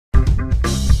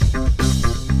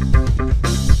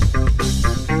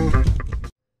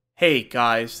Hey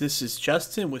guys, this is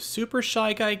Justin with Super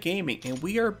Shy Guy Gaming, and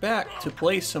we are back to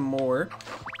play some more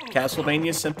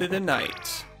Castlevania Symphony of the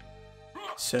Night.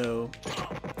 So,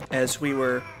 as we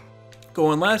were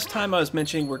going last time, I was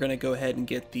mentioning we're going to go ahead and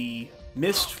get the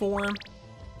mist form,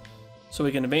 so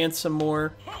we can advance some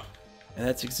more, and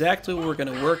that's exactly what we're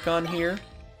going to work on here.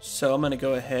 So I'm going to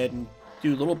go ahead and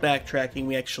do a little backtracking.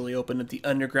 We actually opened up the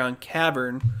underground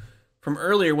cavern from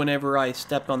earlier whenever I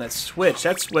stepped on that switch.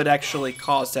 That's what actually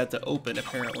caused that to open,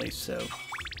 apparently, so...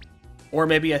 Or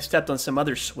maybe I stepped on some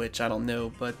other switch, I don't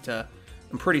know, but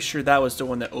I'm pretty sure that was the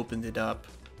one that opened it up.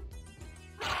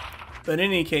 But in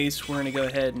any case, we're going to go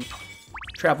ahead and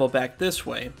travel back this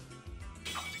way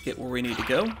to get where we need to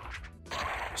go.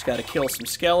 Just got to kill some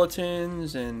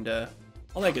skeletons and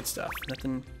all that good stuff.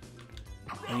 Nothing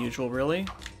unusual, really.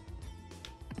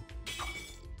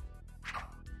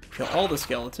 Kill all the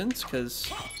skeletons,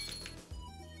 because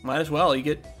might as well, you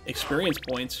get experience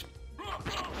points.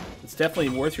 It's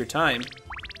definitely worth your time.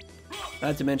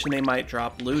 Not to mention they might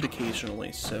drop loot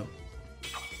occasionally, so...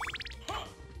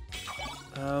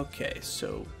 Okay,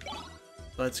 so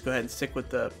let's go ahead and stick with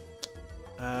the...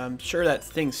 I'm sure that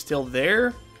thing's still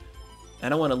there. I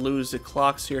don't want to lose the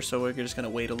clocks here, so we're just going to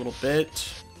wait a little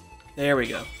bit. There we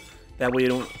go. That way we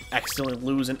don't accidentally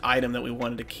lose an item that we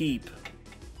wanted to keep.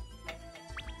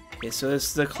 Okay, so this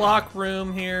is the clock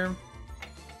room here.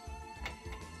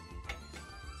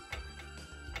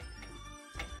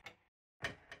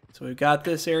 So we've got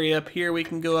this area up here we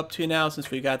can go up to now since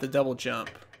we got the double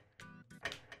jump.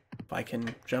 If I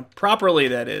can jump properly,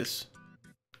 that is.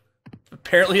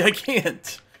 Apparently I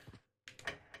can't.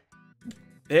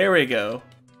 There we go.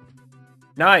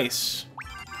 Nice.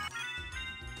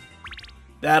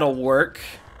 That'll work.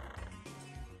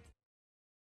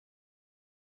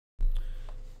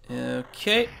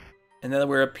 Okay, and then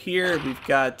we're up here. We've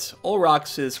got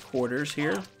Olrox's quarters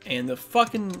here, and the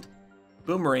fucking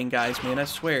boomerang guys, man, I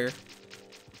swear.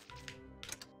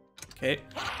 Okay,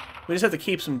 we just have to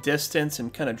keep some distance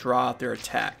and kind of draw out their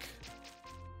attack.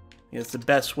 It's the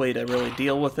best way to really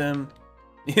deal with them.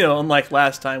 You know, unlike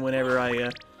last time whenever I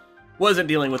wasn't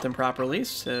dealing with them properly,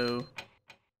 so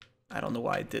I don't know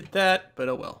why I did that, but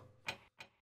oh well.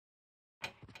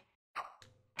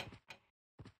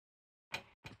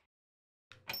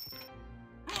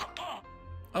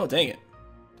 Oh, dang it.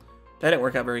 That didn't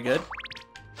work out very good.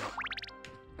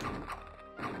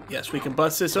 Yes, we can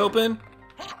bust this open.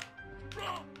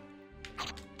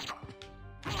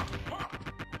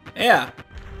 Yeah.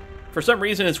 For some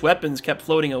reason, its weapons kept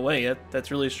floating away.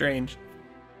 That's really strange.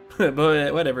 But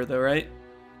whatever, though, right?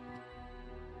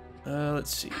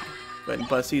 Let's see. Go ahead and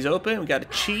bust these open. We got a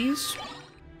cheese,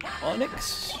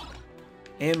 onyx,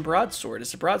 and broadsword.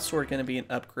 Is the broadsword going to be an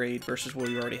upgrade versus what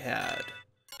we already had?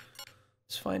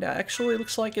 Let's find out. Actually, it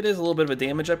looks like it is a little bit of a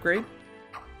damage upgrade.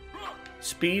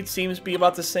 Speed seems to be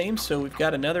about the same, so we've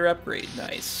got another upgrade.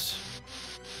 Nice.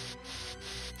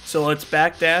 So let's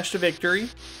backdash to victory.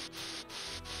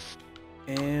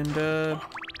 And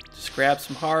just grab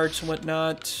some hearts and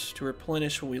whatnot to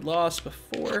replenish what we lost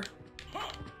before.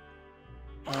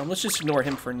 Let's just ignore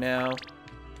him for now.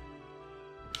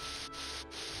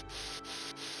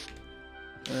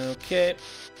 Okay.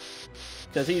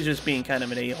 Because he's just being kind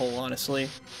of an a-hole, honestly.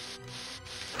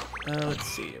 Let's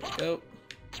see. Here we go.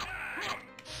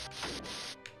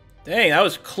 Dang, that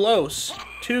was close.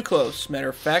 Too close, matter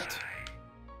of fact.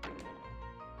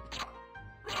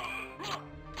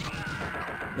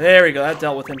 There we go. That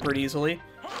dealt with him pretty easily.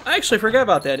 I actually forgot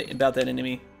about that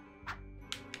enemy.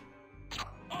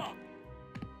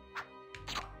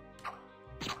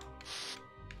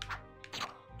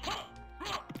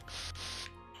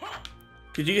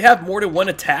 Did you have more than one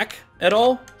attack at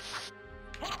all?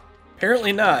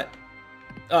 Apparently not.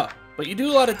 Oh, but you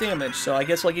do a lot of damage, so I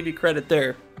guess I'll give you credit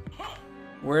there.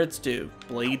 Where it's due.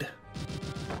 Blade.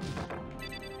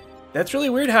 That's really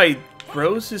weird how he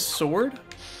throws his sword.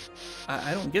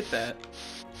 I don't get that.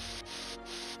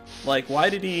 Like, why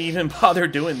did he even bother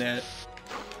doing that?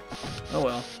 Oh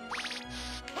well.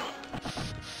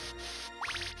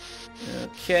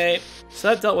 Okay, so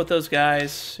that dealt with those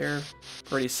guys. They're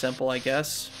pretty simple, I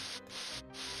guess.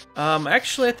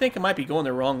 Actually, I think I might be going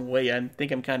the wrong way. I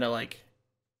think I'm kind of like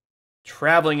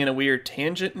traveling in a weird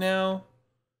tangent now.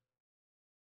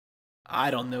 I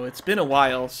don't know. It's been a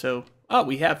while, so... Oh,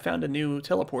 we have found a new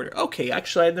teleporter. Okay,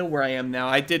 actually, I know where I am now.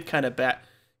 I did kind of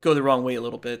go the wrong way a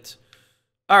little bit.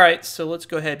 Alright, so let's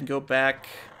go ahead and go back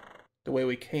the way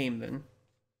we came, then.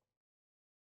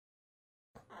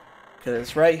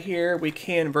 Because right here, we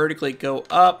can vertically go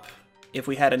up if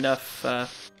we had enough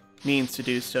means to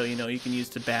do so. You know, you can use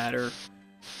the bat or,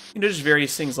 you know, just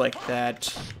various things like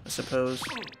that, I suppose.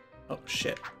 Oh,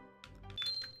 shit.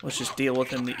 Let's just deal with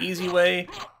him the easy way.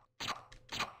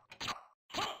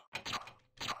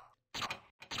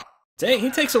 Dang,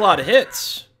 he takes a lot of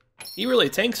hits. He really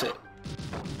tanks it.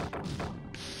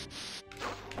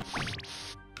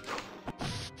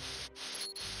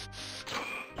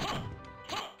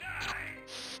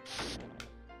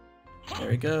 There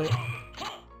we go.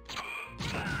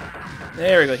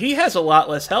 There we go. He has a lot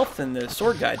less health than the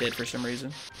sword guy did for some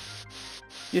reason.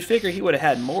 You'd figure he would have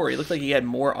had more. He looked like he had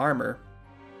more armor.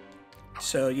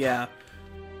 So, yeah.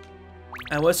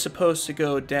 I was supposed to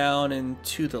go down and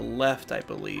to the left, I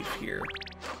believe, here.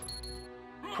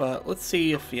 But let's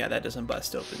see if, yeah, that doesn't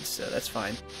bust open, so that's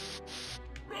fine.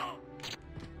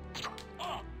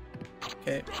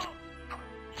 Okay.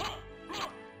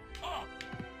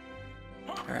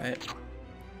 Alright.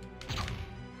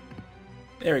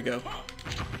 There we go.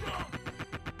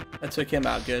 That took him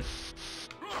out good.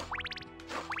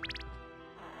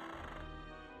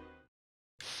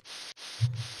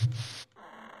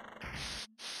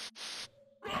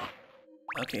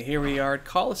 Okay, here we are at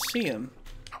Colosseum.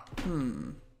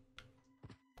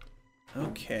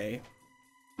 Okay.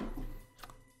 I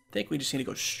think we just need to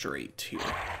go straight here.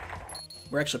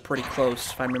 We're actually pretty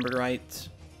close, if I remember right.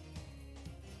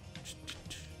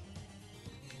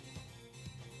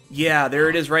 Yeah, there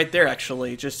it is right there,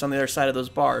 actually. Just on the other side of those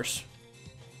bars.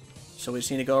 So we just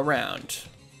need to go around.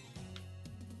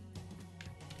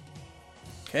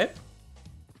 Okay.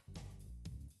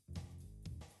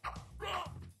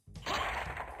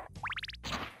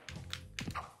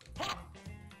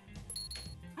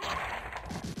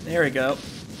 There we go.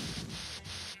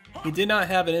 He did not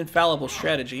have an infallible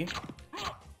strategy.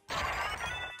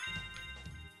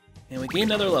 And we gain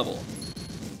another level.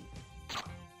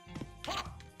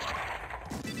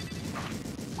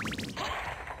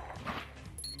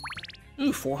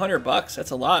 Ooh, 400 bucks.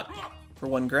 That's a lot for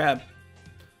one grab.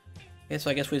 Okay, so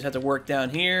I guess we just have to work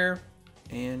down here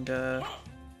and go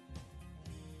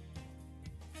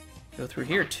through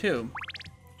here too.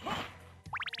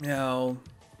 Now,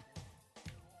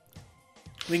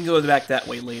 we can go back that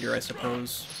way later, I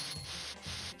suppose.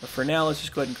 But for now, let's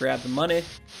just go ahead and grab the money.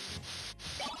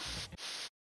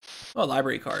 Oh,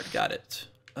 library card. Got it.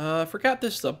 I forgot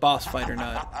this is a boss fight or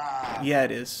not. Yeah,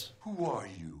 it is. Who are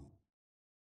you?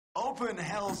 Open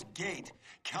hell's gate.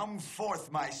 Come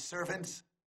forth, my servants.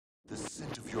 The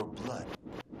scent of your blood.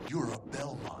 You're a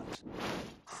Belmont.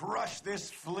 Crush this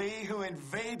flea who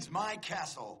invades my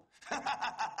castle.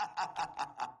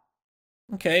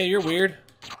 Okay, you're weird.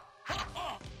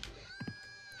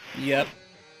 Yep.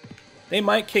 They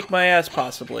might kick my ass,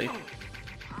 possibly.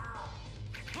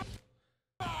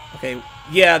 Okay,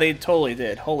 yeah, they totally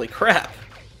did. Holy crap.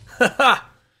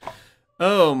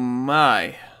 Oh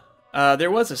my.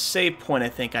 There was a save point I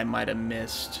think I might have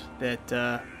missed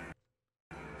that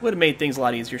would have made things a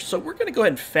lot easier. So we're going to go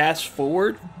ahead and fast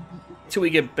forward till we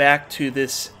get back to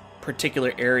this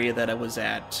particular area that I was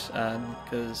at.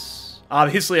 Because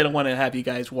obviously I don't want to have you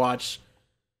guys watch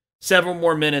several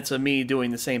more minutes of me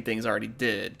doing the same things I already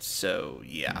did. So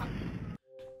yeah.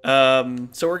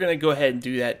 So we're going to go ahead and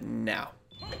do that now.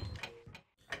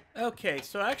 Okay,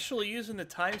 so actually using the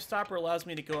time stopper allows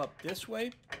me to go up this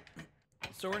way.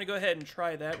 So we're going to go ahead and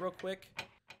try that real quick.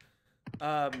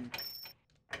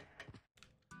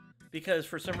 Because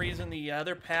for some reason the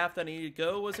other path that I needed to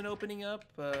go wasn't opening up.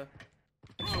 So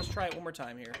let's try it one more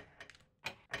time here.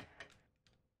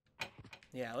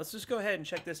 Yeah, let's just go ahead and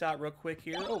check this out real quick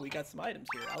here. Oh, we got some items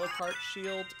here. A la carte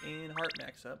shield and heart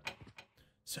max up.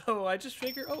 So I just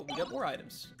figured, oh, we got more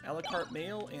items. A la carte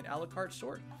mail and a la carte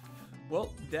sword.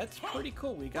 Well, that's pretty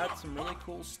cool. We got some really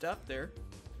cool stuff there.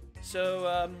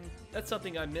 So, that's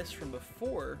something I missed from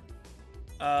before.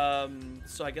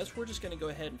 So I guess we're just going to go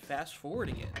ahead and fast forward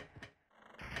again.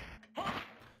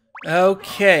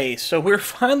 Okay, so we're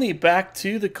finally back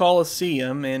to the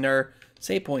Colosseum, and our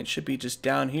save point should be just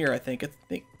down here, I think. I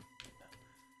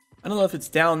don't know if it's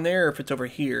down there or if it's over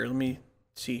here. Let me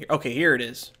see here. Okay, here it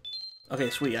is. Okay,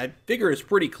 sweet. I figure it's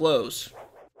pretty close.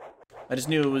 I just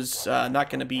knew it was not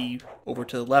going to be over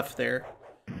to the left there.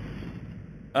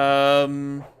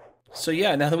 So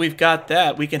yeah, now that we've got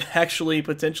that, we can actually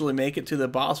potentially make it to the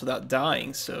boss without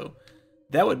dying. So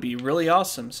that would be really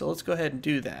awesome. So let's go ahead and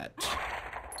do that.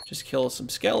 Just kill some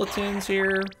skeletons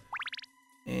here.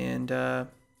 And don't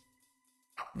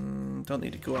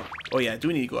need to go up. Oh yeah, I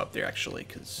do need to go up there actually,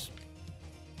 because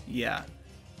yeah.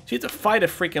 So you have to fight a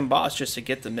freaking boss just to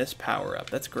get the mist power up.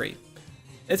 That's great.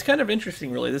 It's kind of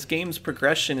interesting, really. This game's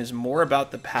progression is more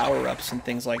about the power-ups and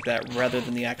things like that rather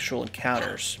than the actual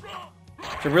encounters.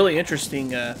 It's a really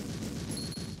interesting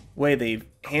way they've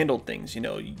handled things, you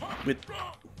know, with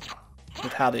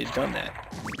how they've done that.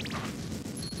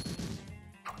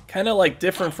 Kind of like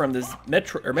different from this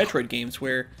Metroid games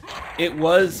where it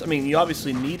was, I mean, you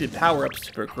obviously needed power-ups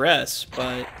to progress,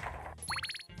 but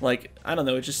like, I don't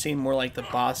know, it just seemed more like the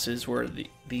bosses were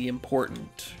the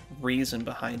important reason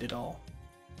behind it all.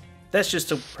 That's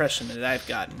just an impression that I've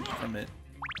gotten from it.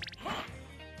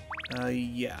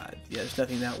 Yeah, there's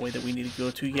nothing that way that we need to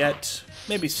go to yet.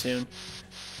 Maybe soon.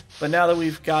 But now that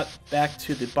we've got back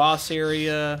to the boss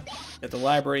area, at the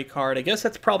library card, I guess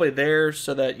that's probably there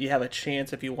so that you have a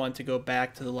chance if you want to go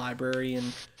back to the library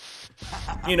and,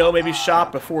 you know, maybe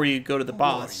shop before you go to the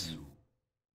boss.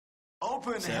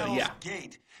 Open Hell's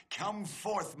Gate. Come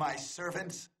forth, my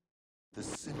servants. The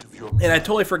scent of your and I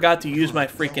totally forgot to use my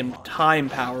freaking time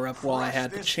power-up while I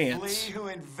had the chance. Flea who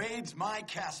invades my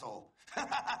castle.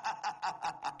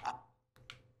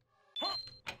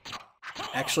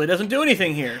 Actually, it doesn't do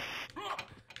anything here.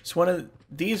 It's one of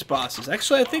these bosses.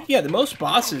 Actually, I think, yeah, the most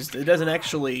bosses it doesn't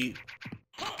actually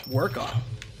work on.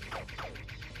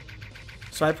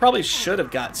 So I probably should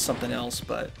have got something else,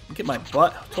 but I get my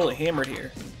butt totally hammered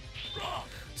here.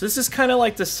 So this is kind of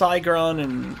like the Sygron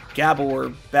and Gabor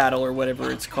battle, or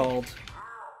whatever it's called.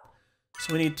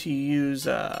 So we need to use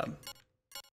a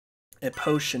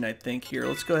potion, I think, here.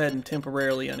 Let's go ahead and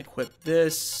temporarily unequip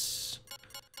this.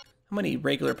 How many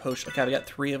regular potions? Okay, we got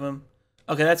 3 of them.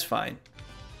 Okay, that's fine.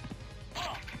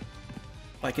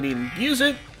 If I can even use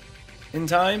it in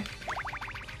time.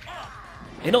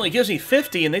 It only gives me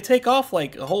 50, and they take off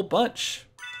like a whole bunch.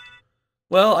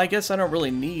 Well, I guess I don't really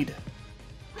need...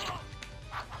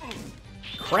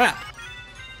 Crap.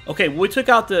 Okay, we took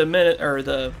out the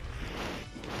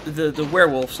the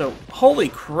werewolf, so holy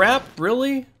crap,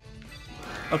 really?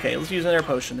 Okay, let's use another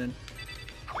potion then.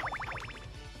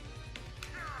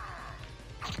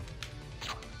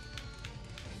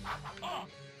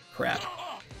 Crap.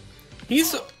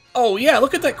 He's... Oh, yeah,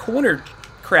 look at that corner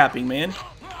crapping, man.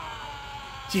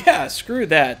 Yeah, screw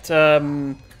that.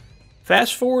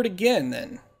 Fast forward again,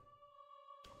 then.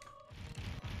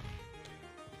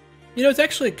 You know, it's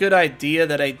actually a good idea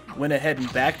that I went ahead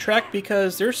and backtracked,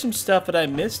 because there's some stuff that I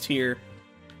missed here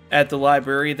at the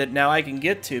library that now I can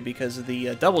get to because of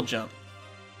the double jump.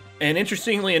 And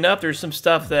interestingly enough, there's some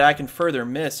stuff that I can further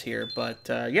miss here. But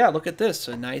yeah, look at this.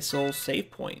 A nice little save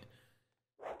point.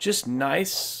 Just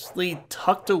nicely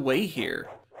tucked away here.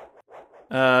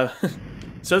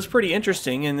 So it's pretty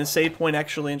interesting, and the save point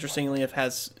actually, interestingly,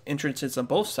 has entrances on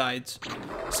both sides.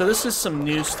 So this is some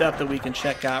new stuff that we can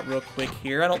check out real quick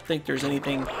here. I don't think there's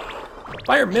anything... If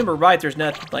I remember right, there's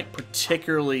nothing like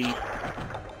particularly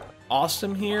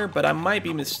awesome here, but I might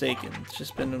be mistaken. It's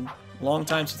just been a long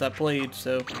time since I played,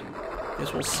 so I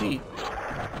guess we'll see.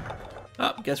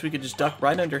 Oh, guess we could just duck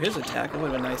right under his attack. That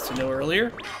would have been nice to know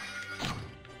earlier.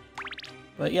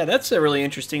 But yeah, that's a really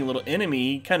interesting little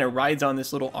enemy. He kind of rides on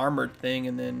this little armored thing,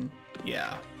 and then,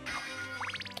 yeah.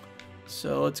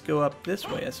 So let's go up this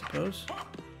way, I suppose.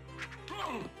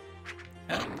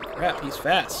 Oh, crap, he's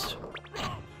fast.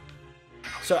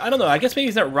 So, I don't know, I guess maybe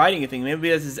he's not riding anything. Maybe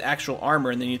he has his actual armor,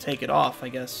 and then you take it off, I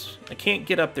guess. I can't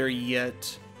get up there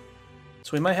yet.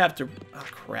 So we might have to, oh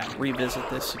crap, revisit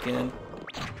this again.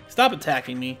 Stop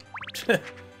attacking me.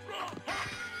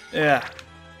 Yeah.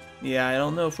 Yeah, I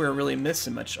don't know if we're really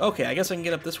missing much. Okay, I guess I can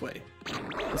get up this way.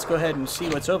 Let's go ahead and see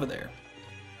what's over there.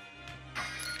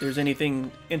 If there's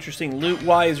anything interesting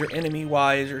loot-wise or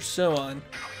enemy-wise or so on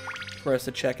for us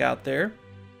to check out there.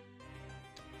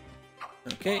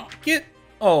 Okay, get...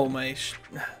 Oh, my...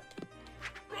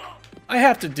 I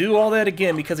have to do all that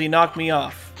again because he knocked me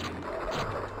off.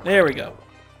 There we go.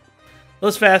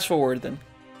 Let's fast forward then.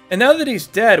 And now that he's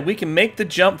dead, we can make the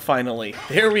jump finally.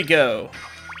 There we go.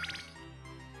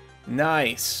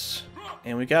 Nice.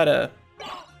 And we got a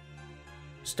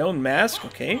stone mask.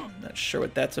 Okay, not sure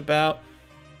what that's about.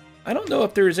 I don't know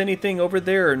if there's anything over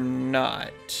there or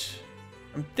not.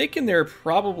 I'm thinking there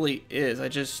probably is. I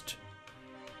just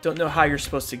don't know how you're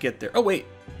supposed to get there. Oh, wait.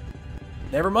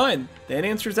 Never mind. That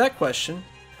answers that question.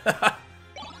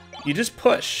 You just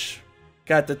push.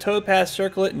 Got the Topaz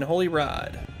Circlet and Holy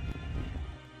Rod.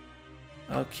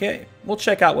 Okay. We'll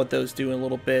check out what those do in a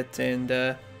little bit,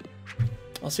 and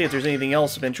I'll see if there's anything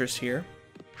else of interest here.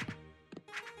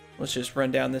 Let's just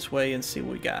run down this way and see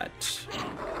what we got.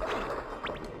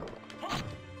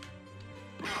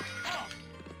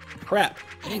 Crap.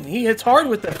 Man, he hits hard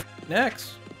with the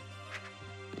axe.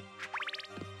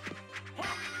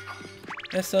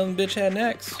 That son of a bitch had an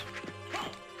axe.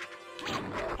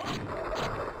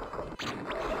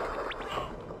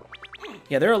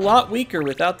 Yeah, they're a lot weaker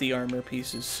without the armor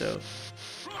pieces, so...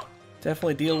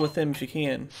 Definitely deal with him if you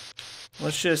can.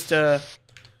 Let's just, go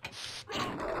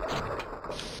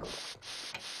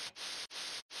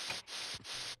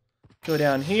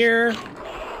down here.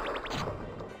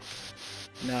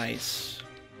 Nice.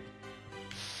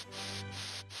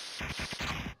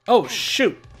 Oh,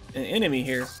 shoot! An enemy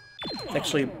here.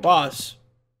 Actually, boss.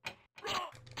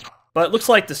 But it looks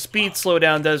like the speed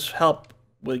slowdown does help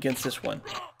against this one.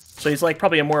 So he's like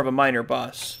probably more of a minor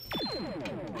boss.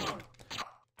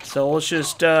 So let's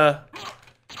just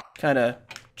kind of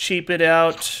cheap it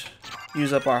out,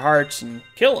 use up our hearts, and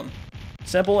kill him.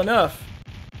 Simple enough.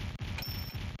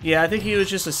 Yeah, I think he was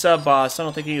just a sub-boss. I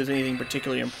don't think he was anything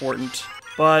particularly important.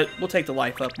 But we'll take the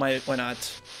life up. Why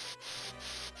not?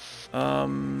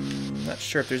 Not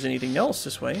sure if there's anything else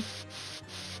this way.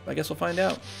 But I guess we'll find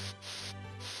out.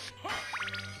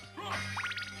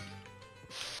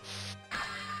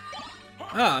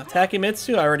 Ah,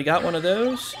 Takemitsu. I already got one of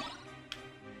those.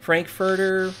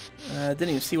 Frankfurter. Didn't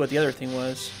even see what the other thing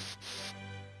was.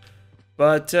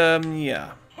 But,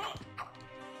 yeah.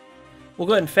 We'll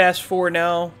go ahead and fast forward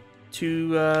now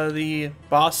to the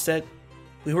boss that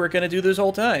we were going to do this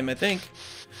whole time, I think.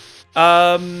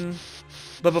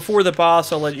 But before the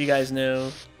boss, I'll let you guys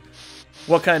know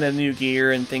what kind of new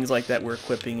gear and things like that we're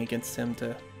equipping against him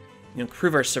to,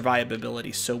 improve our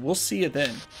survivability. So we'll see you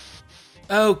then.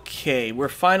 Okay, we're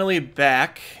finally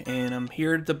back, and I'm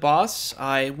here at the boss.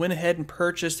 I went ahead and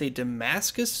purchased a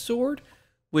Damascus sword,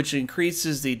 which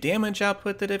increases the damage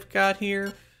output that I've got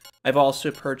here. I've also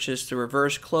purchased the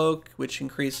reverse cloak, which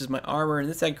increases my armor, and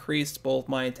this increased both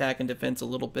my attack and defense a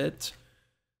little bit.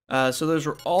 So those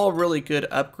are all really good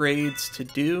upgrades to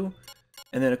do.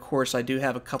 And then, of course, I do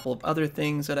have a couple of other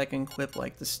things that I can equip,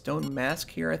 like the stone mask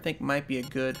here, I think might be a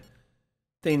good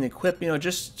thing to equip,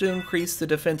 just to increase the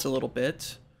defense a little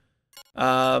bit.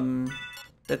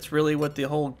 That's really what the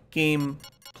whole game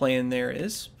plan there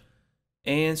is.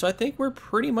 And so I think we're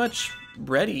pretty much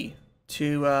ready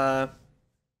to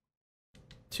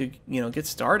get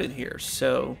started here.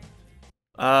 So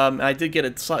I did get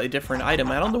a slightly different item.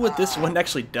 I don't know what this one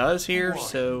actually does here,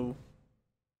 so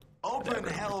open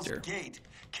hell's gate.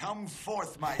 Come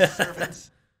forth, my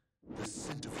servants. The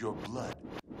scent of your blood.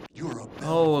 You're a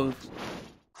bell.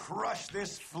 Crush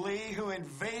this flea who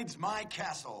invades my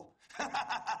castle.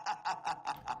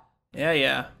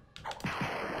 Yeah.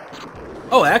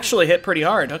 Oh, actually hit pretty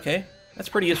hard. Okay, that's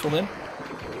pretty useful then.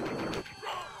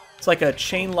 It's like a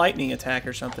chain lightning attack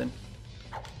or something.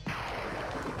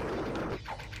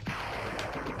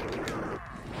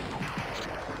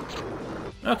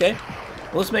 Okay,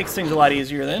 well, this makes things a lot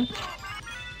easier then.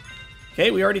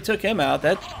 Okay, we already took him out.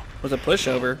 That was a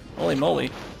pushover. Holy moly.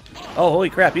 Oh, holy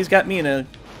crap, he's got me in a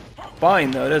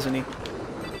bind though, doesn't he?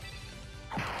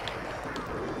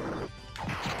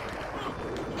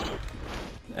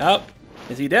 Oh,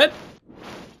 is he dead?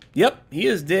 Yep, he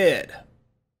is dead.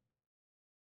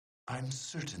 I'm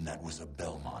certain that was a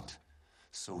Belmont,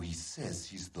 so he says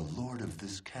he's the lord of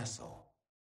this castle.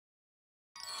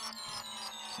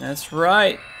 That's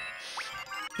right.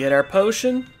 Get our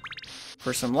potion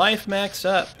for some life max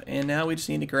up, and now we just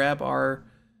need to grab our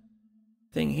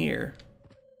thing here.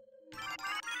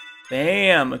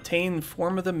 Bam! Obtain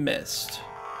Form of the Mist,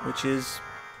 which is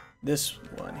this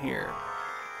one here.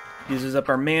 Uses up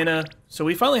our mana. So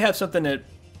we finally have something that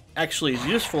actually is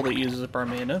useful that uses up our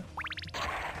mana.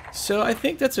 So I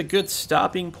think that's a good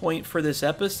stopping point for this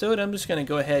episode. I'm just going to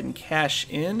go ahead and cash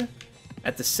in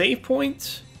at the save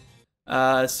point.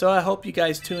 So I hope you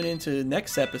guys tune into the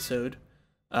next episode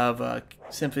of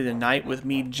Symphony of the Night with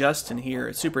me, Justin, here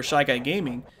at Super Shy Guy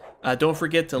Gaming. Don't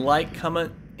forget to like,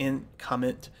 comment, and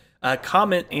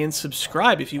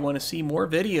subscribe if you want to see more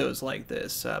videos like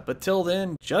this. But till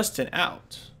then, Justin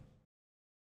out.